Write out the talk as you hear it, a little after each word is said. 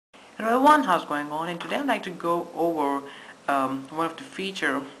Hello everyone, how's going on? And today I'd like to go over one of the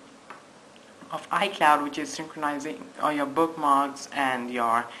feature of iCloud, which is synchronizing all your bookmarks and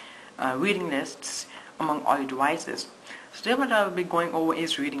your reading lists among all your devices. So today what I'll be going over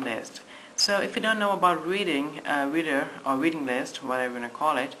is reading list. So if you don't know about reading, reader or reading list, whatever you want to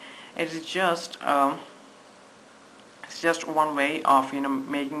call it, it is just it's just one way of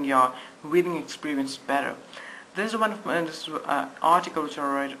making your reading experience better. This is one of this article which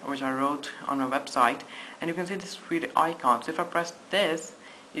I wrote on my website, and you can see this read icon. So if I press this,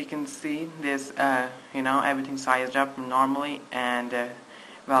 you can see this everything sized up normally and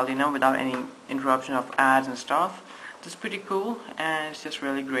without any interruption of ads and stuff. This is pretty cool, and it's just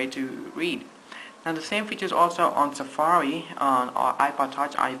really great to read. Now the same feature is also on Safari, on iPod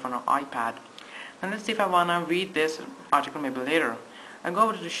Touch, iPhone or iPad. Now let's see if I wanna read this article maybe later. I'll go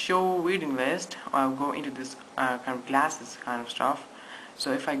over to the show reading list, or I'll go into this kind of glasses kind of stuff.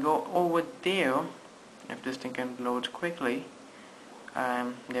 So if I go over there, if this thing can load quickly,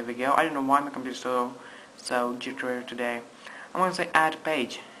 there we go. I don't know why my computer is so jittery today. I'm going to say add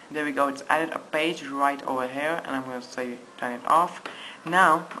page. There we go, it's added a page right over here, and I'm going to say turn it off.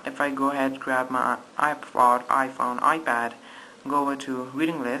 Now if I go ahead, grab my iPod, iPhone, iPad, go over to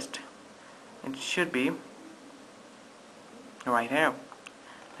reading list, it should be right here.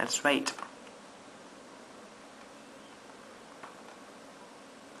 Let's wait.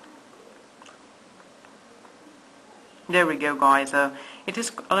 There we go, guys. It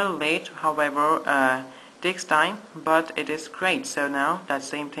is a little late, however, takes time, but it is great. So now that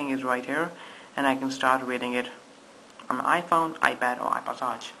same thing is right here, and I can start reading it on my iPhone, iPad, or iPod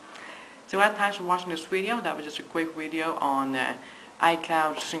Touch. So guys, thanks for watching this video. That was just a quick video on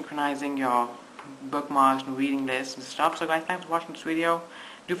iCloud synchronizing your bookmarks and reading lists and stuff. So guys, thanks for watching this video.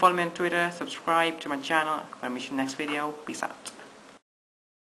 Do follow me on Twitter, subscribe to my channel. I'll meet you in the next video. Peace out.